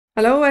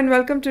Hello and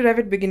welcome to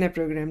Revit Beginner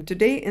Program.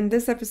 Today in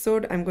this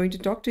episode, I'm going to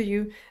talk to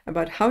you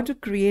about how to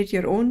create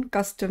your own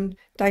custom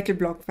title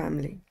block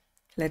family.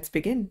 Let's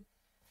begin.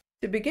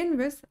 To begin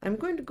with, I'm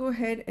going to go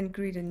ahead and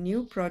create a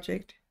new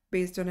project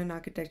based on an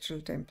architectural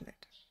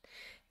template.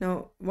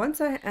 Now, once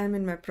I am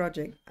in my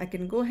project, I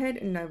can go ahead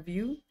and now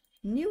view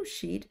new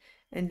sheet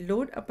and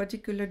load a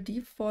particular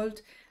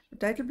default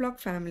title block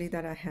family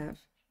that I have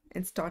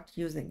and start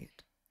using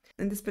it.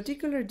 And this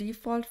particular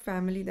default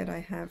family that I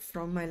have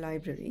from my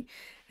library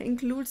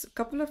includes a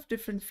couple of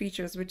different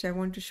features which I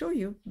want to show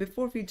you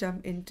before we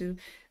jump into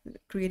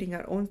creating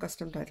our own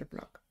custom title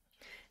block.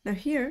 Now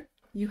here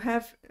you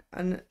have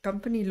a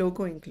company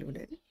logo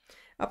included.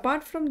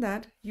 Apart from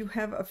that, you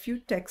have a few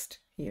text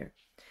here.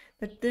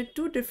 But there are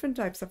two different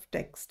types of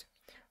text.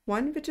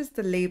 One which is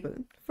the label.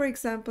 For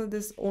example,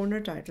 this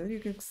owner title, you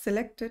can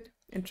select it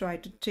and try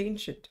to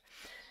change it.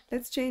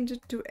 Let's change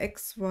it to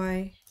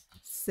XYZ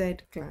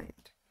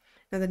client.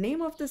 Now the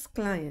name of this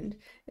client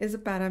is a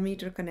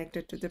parameter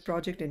connected to the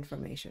project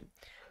information.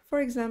 For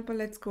example,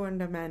 let's go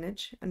under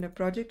manage, under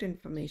project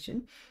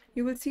information.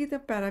 You will see the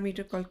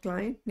parameter called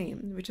client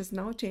name, which is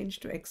now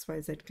changed to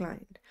XYZ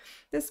client.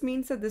 This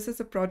means that this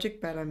is a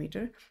project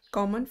parameter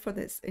common for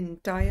this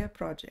entire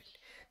project.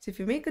 So if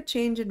you make a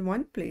change in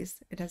one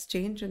place, it has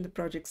changed in the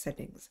project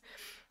settings.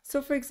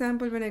 So for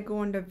example, when I go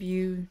under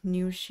view,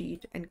 new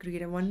sheet and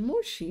create one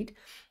more sheet,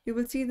 you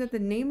will see that the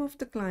name of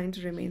the client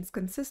remains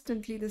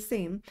consistently the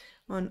same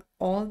on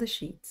all the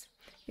sheets.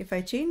 If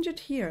I change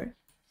it here,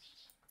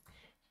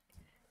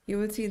 you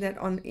will see that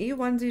on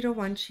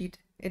A101 sheet,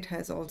 it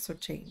has also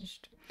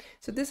changed.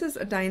 So this is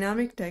a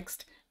dynamic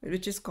text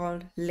which is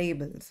called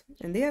labels,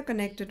 and they are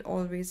connected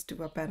always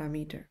to a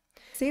parameter.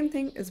 Same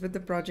thing is with the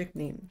project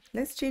name.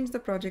 Let's change the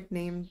project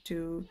name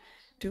to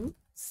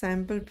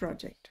sample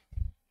project.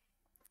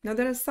 Now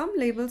there are some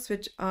labels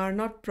which are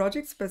not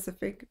project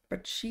specific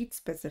but sheet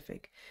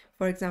specific.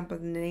 For example,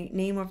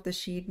 name of the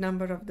sheet,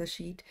 number of the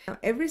sheet. Now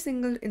every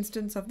single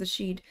instance of the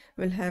sheet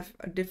will have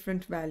a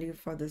different value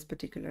for this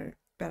particular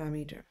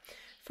parameter.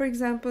 For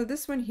example,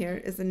 this one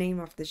here is the name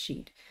of the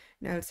sheet.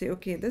 Now I'll say,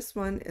 okay, this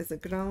one is a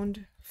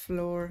ground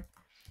floor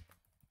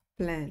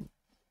plan.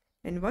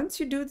 And once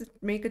you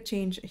make a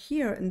change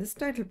here in this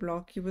title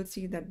block, you will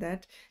see that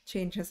that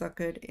change has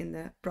occurred in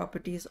the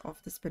properties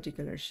of this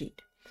particular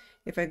sheet.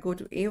 If I go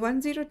to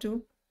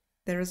A102,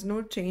 there is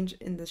no change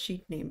in the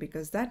sheet name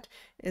because that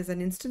is an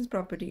instance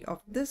property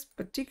of this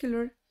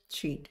particular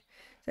sheet.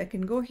 So I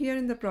can go here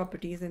in the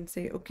properties and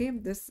say, okay,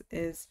 this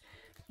is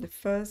the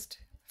first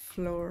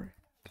floor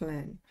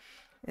plan,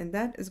 and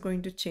that is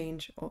going to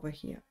change over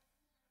here.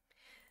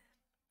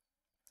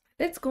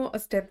 Let's go a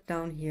step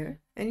down here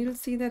and you'll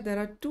see that there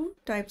are two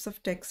types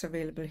of text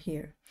available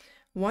here.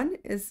 One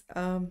is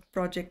a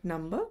project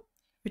number,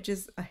 which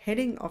is a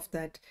heading of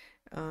that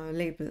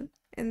label,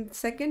 and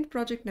second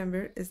project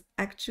number is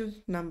actual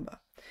number.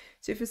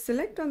 So if you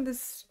select on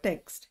this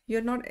text,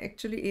 you're not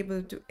actually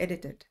able to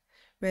edit it.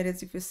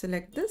 Whereas if you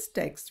select this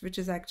text, which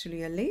is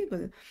actually a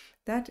label,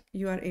 that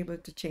you are able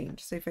to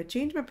change. So if I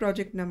change my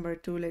project number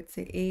to, let's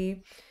say,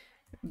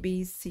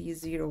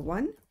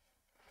 ABC01,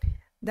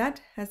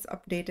 that has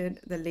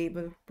updated the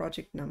label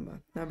project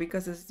number. Now,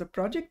 because this is a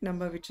project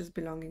number which is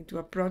belonging to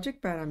a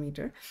project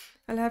parameter,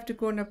 I'll have to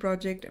go under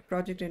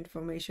project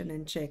information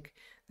and check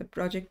the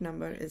project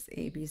number is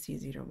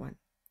ABC01.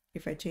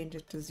 If I change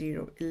it to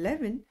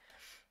 011,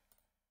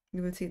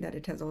 you will see that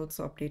it has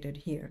also updated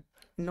here.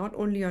 Not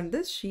only on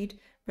this sheet,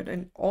 but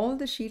on all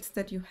the sheets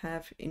that you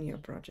have in your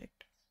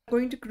project.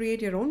 Going to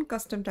create your own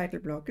custom title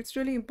block, it's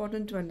really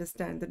important to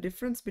understand the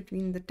difference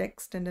between the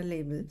text and a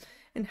label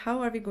and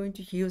how are we going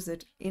to use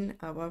it in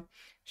our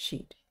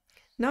sheet.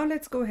 Now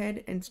let's go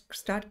ahead and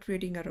start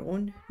creating our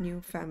own new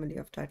family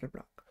of title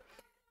block.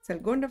 So I'll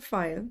go under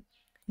File,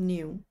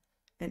 New,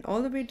 and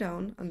all the way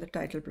down on the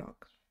title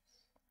block.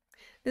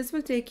 This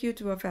will take you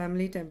to a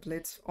family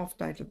templates of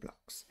title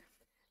blocks.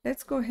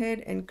 Let's go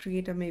ahead and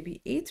create a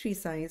maybe A3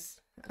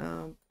 size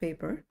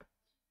paper.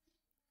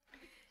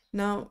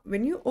 Now,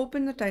 when you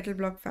open the title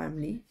block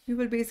family, you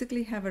will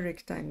basically have a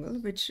rectangle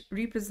which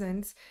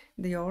represents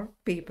your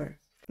paper.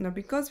 Now,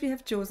 because we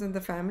have chosen the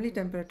family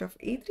template of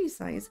A3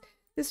 size,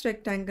 this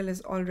rectangle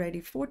is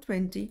already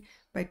 420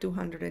 by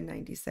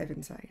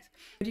 297 size.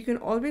 But you can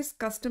always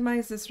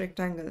customize this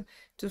rectangle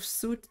to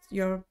suit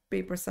your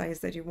paper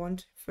size that you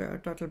want for your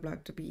title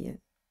block to be in.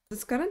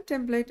 This current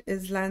template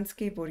is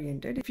landscape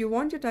oriented. If you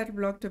want your title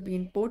block to be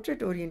in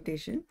portrait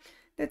orientation,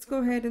 let's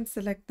go ahead and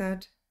select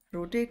that,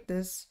 rotate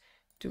this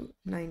to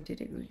 90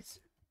 degrees.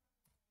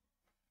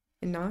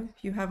 And now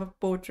you have a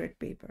portrait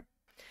paper.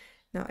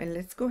 Now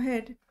let's go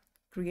ahead,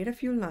 create a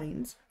few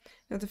lines.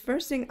 Now the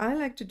first thing I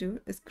like to do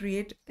is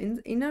create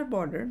an inner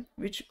border,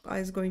 which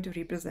is going to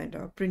represent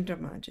our printer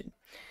margin.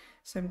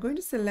 So I'm going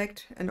to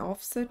select an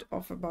offset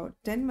of about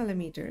 10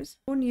 millimeters,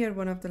 go near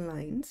one of the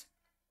lines,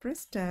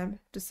 press tab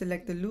to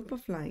select the loop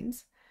of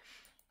lines,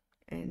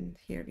 and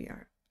here we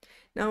are.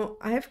 Now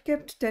I have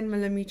kept 10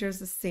 millimeters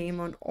the same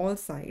on all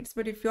sides,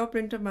 but if your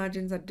printer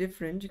margins are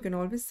different, you can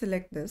always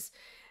select this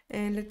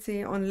And let's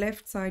say on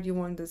left side you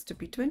want this to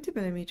be 20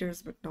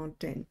 millimeters but not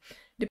 10.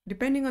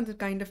 Depending on the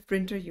kind of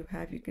printer you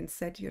have, you can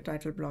set your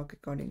title block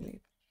accordingly.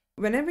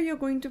 Whenever you're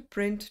going to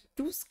print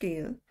to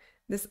scale,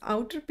 this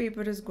outer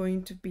paper is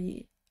going to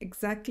be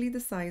exactly the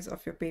size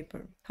of your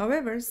paper.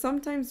 However,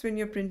 sometimes when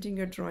you're printing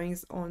your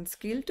drawings on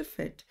scale to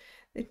fit,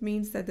 it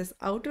means that this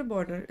outer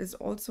border is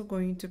also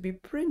going to be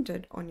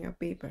printed on your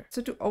paper.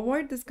 So to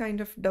avoid this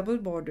kind of double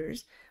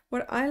borders,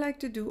 what I like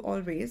to do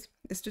always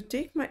is to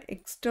take my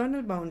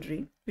external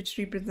boundary, which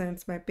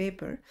represents my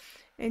paper,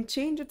 and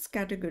change its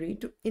category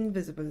to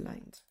invisible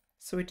lines.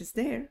 So it is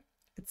there,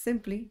 it's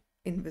simply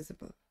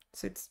invisible.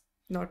 So it's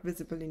not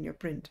visible in your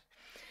print.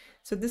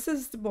 So this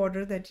is the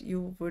border that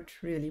you would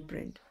really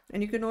print.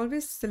 And you can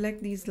always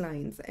select these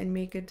lines and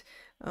make it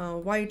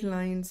white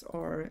lines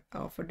or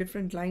for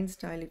different line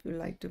style if you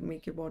like to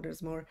make your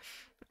borders more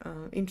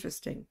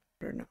interesting.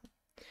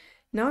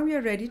 Now we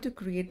are ready to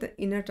create the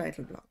inner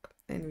title block.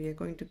 And we are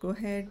going to go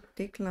ahead,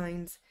 take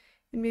lines,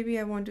 and maybe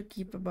I want to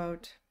keep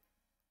about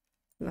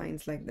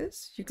lines like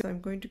this. So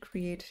I'm going to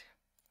create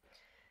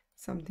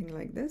something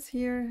like this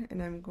here,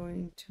 and I'm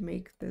going to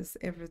make this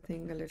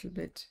everything a little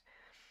bit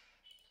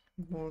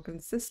more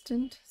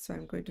consistent. So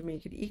I'm going to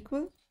make it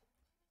equal.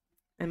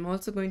 I'm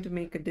also going to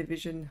make a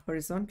division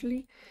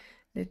horizontally.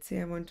 Let's say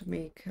I want to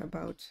make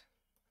about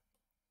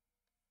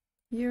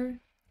here,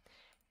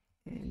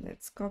 and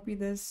let's copy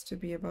this to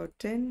be about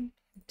 10.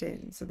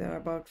 So there are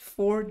about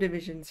 4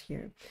 divisions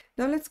here.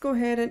 Now let's go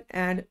ahead and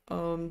add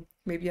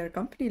maybe our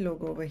company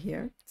logo over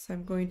here. So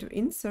I'm going to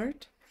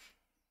insert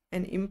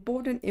and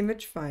import an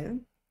image file,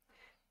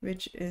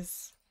 which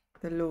is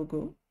the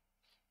logo,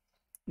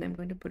 and I'm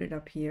going to put it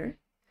up here.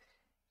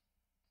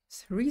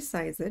 So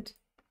resize it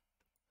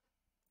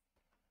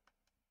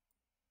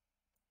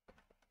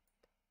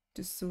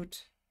to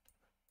suit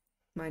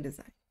my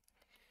design.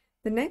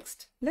 The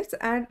next, let's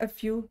add a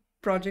few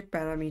project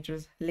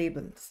parameters,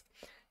 labels.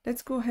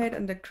 Let's go ahead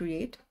under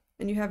create,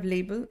 and you have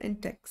label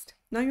and text.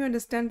 Now you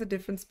understand the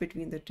difference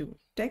between the two.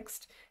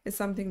 Text is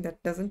something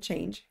that doesn't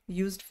change,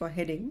 used for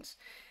headings.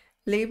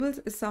 Labels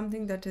is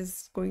something that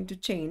is going to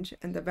change,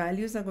 and the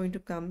values are going to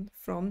come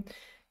from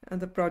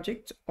the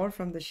project or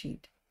from the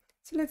sheet.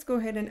 So let's go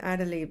ahead and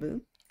add a label,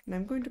 and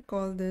I'm going to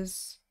call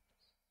this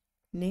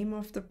name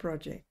of the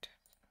project.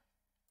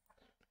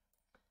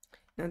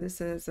 Now this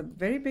is a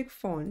very big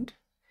font,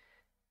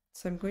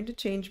 so I'm going to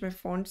change my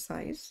font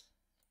size,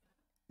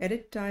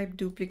 edit type,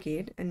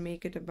 duplicate, and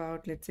make it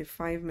about, let's say,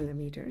 5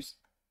 millimeters.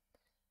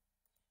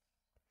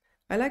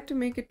 I like to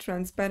make it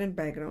transparent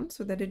background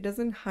so that it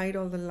doesn't hide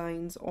all the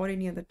lines or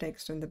any other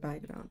text in the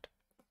background.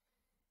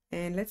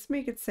 And let's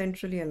make it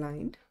centrally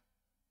aligned.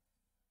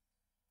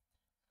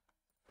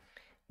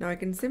 Now I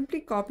can simply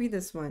copy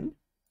this one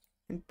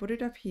and put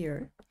it up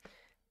here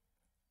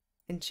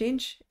and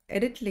change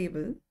edit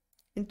label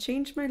and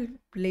change my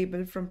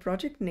label from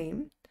project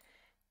name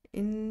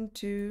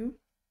into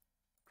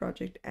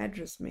project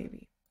address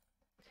maybe.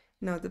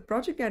 Now the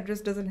project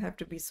address doesn't have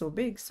to be so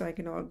big, so I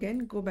can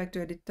again go back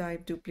to edit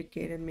type,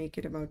 duplicate, and make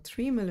it about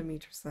 3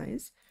 millimeter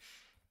size.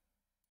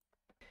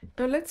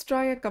 Now let's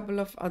try a couple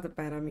of other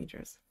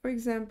parameters. For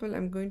example,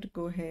 I'm going to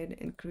go ahead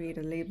and create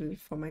a label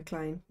for my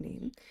client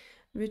name,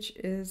 which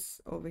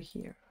is over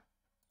here.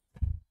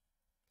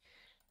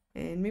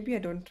 And maybe I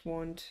don't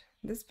want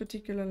this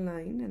particular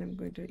line, and I'm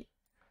going to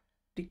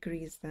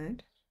decrease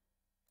that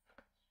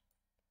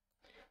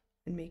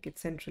and make it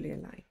centrally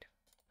aligned.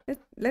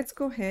 Let's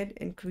go ahead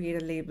and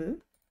create a label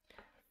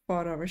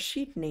for our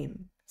sheet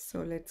name.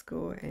 So let's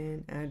go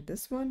and add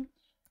this one.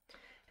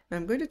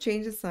 I'm going to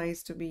change the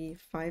size to be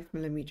 5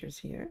 millimeters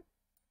here.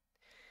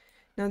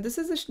 Now this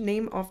is the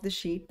name of the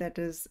sheet, that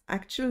is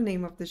actual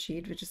name of the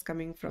sheet, which is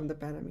coming from the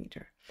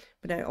parameter.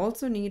 But I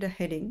also need a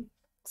heading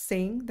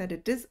saying that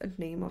it is a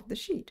name of the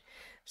sheet.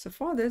 So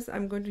for this,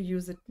 I'm going to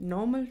use a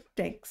normal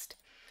text,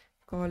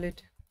 call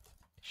it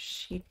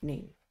sheet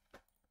name.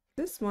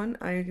 This one,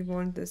 I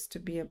want this to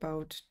be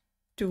about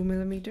 2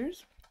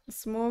 millimeters, a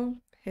small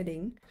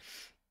heading,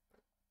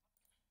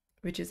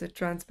 which is a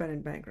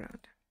transparent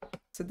background.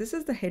 So this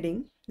is the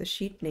heading, the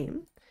sheet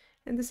name,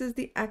 and this is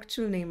the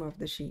actual name of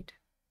the sheet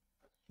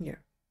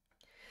here.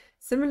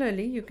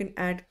 Similarly, you can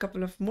add a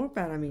couple of more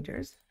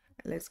parameters.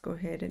 Let's go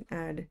ahead and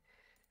add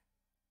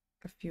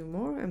a few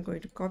more. I'm going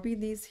to copy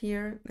these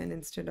here, and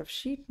instead of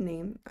sheet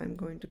name, I'm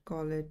going to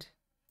call it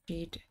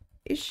sheet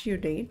issue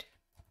date,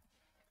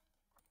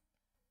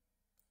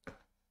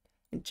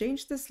 and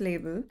change this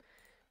label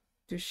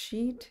to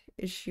sheet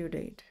issue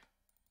date.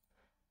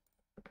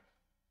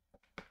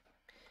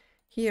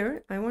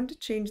 Here, I want to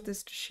change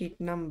this to sheet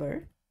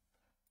number.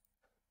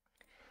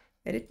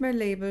 Edit my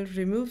label,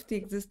 remove the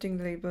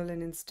existing label,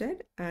 and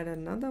instead add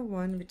another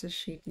one which is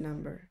sheet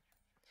number.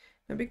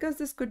 Now because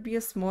this could be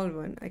a small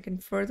one, I can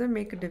further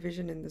make a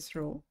division in this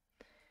row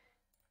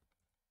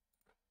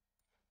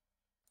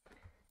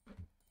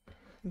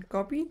and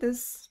copy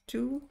this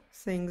 2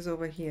 things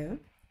over here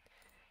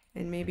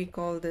and maybe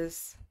call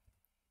this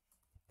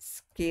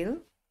scale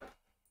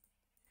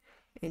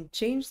and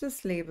change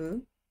this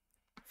label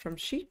from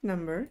sheet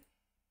number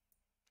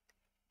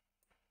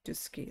to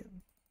scale.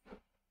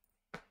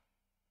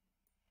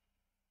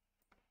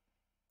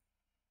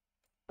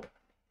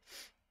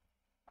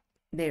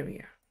 There we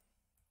are.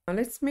 Now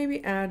let's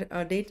maybe add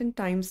a date and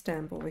time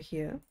stamp over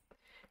here.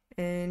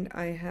 And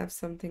I have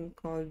something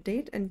called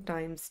date and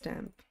time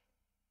stamp.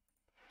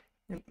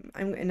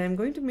 I'm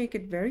going to make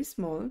it very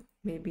small,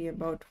 maybe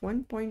about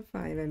 1.5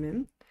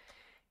 mm,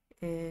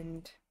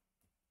 and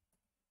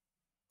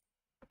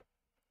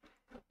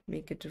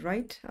make it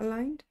right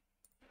aligned.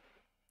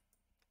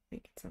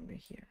 Make it somewhere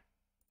here.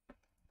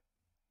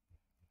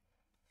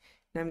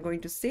 Now I'm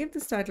going to save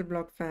this title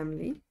block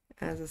family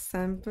as a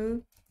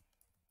sample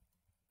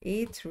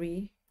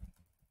A3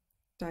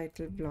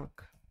 title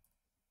block.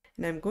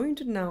 And I'm going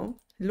to now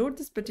load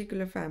this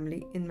particular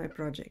family in my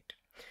project.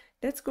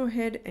 Let's go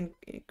ahead and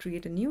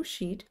create a new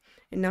sheet.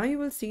 And now you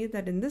will see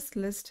that in this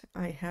list,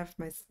 I have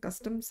my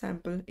custom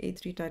sample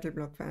A3 title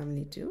block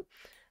family too.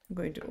 I'm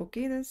going to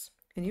OK this,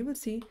 and you will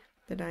see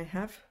that I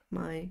have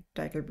my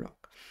title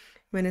block.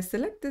 When I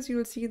select this, you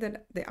will see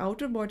that the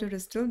outer border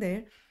is still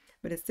there,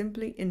 but it's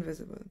simply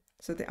invisible.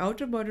 So the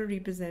outer border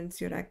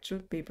represents your actual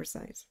paper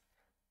size.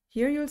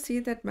 Here you'll see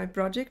that my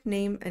project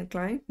name and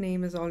client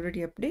name is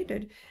already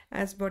updated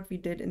as what we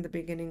did in the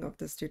beginning of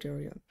this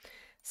tutorial.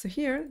 So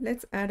here,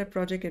 let's add a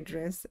project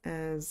address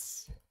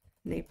as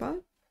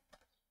Nepal.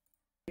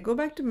 Go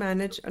back to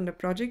manage under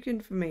project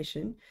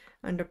information.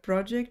 Under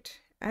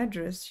project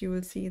address, you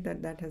will see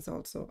that that has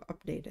also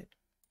updated.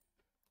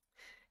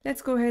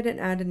 Let's go ahead and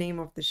add a name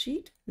of the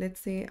sheet. Let's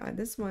say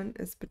this one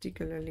is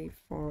particularly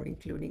for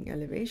including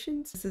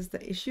elevations. This is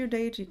the issue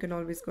date. You can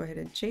always go ahead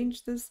and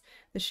change this.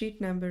 The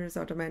sheet number is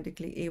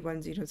automatically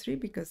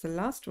A103 because the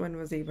last one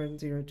was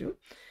A102.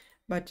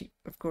 But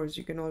of course,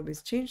 you can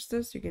always change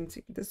this. You can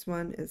see this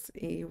one is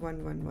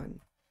A111.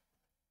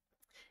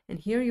 And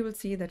here you will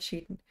see that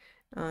sheet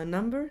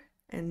number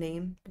and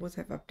name both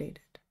have updated.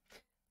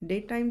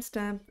 Date time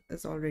stamp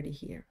is already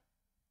here.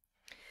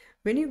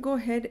 When you go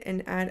ahead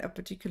and add a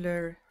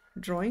particular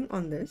drawing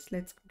on this,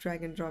 let's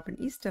drag and drop an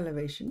east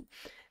elevation,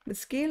 the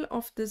scale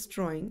of this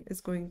drawing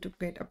is going to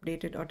get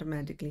updated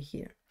automatically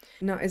here.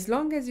 Now, as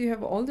long as you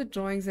have all the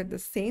drawings at the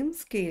same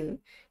scale,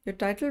 your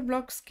title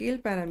block scale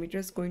parameter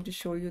is going to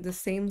show you the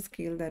same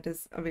scale that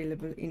is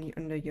available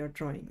under your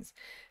drawings.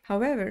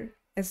 However,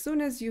 as soon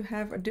as you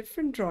have a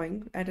different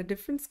drawing at a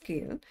different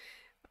scale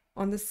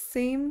on the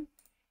same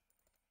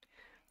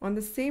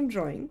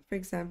drawing, for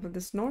example,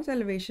 this north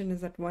elevation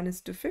is at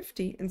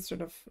 1:50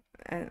 instead of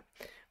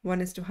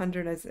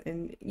 1:100 as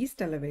in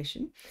east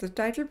elevation. The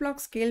title block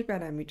scale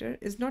parameter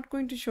is not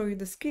going to show you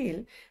the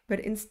scale, but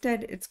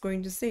instead it's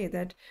going to say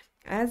that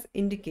as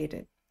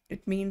indicated.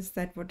 It means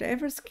that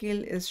whatever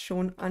scale is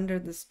shown under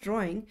this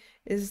drawing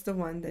is the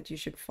one that you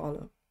should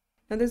follow.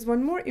 Now there's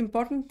one more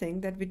important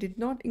thing that we did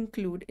not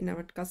include in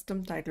our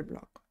custom title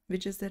block,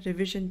 which is the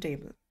revision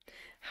table.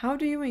 How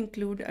do you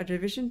include a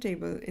revision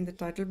table in the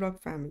title block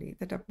family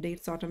that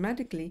updates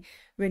automatically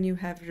when you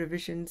have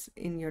revisions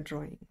in your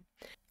drawing?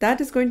 That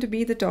is going to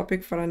be the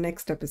topic for our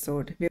next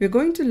episode. We're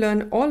going to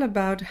learn all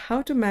about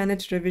how to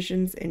manage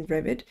revisions in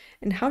Revit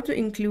and how to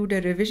include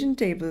a revision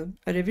table,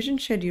 a revision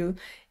schedule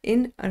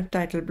in our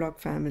title block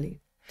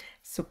family.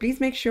 So please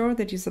make sure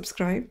that you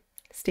subscribe.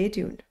 Stay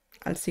tuned.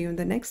 I'll see you in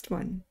the next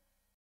one.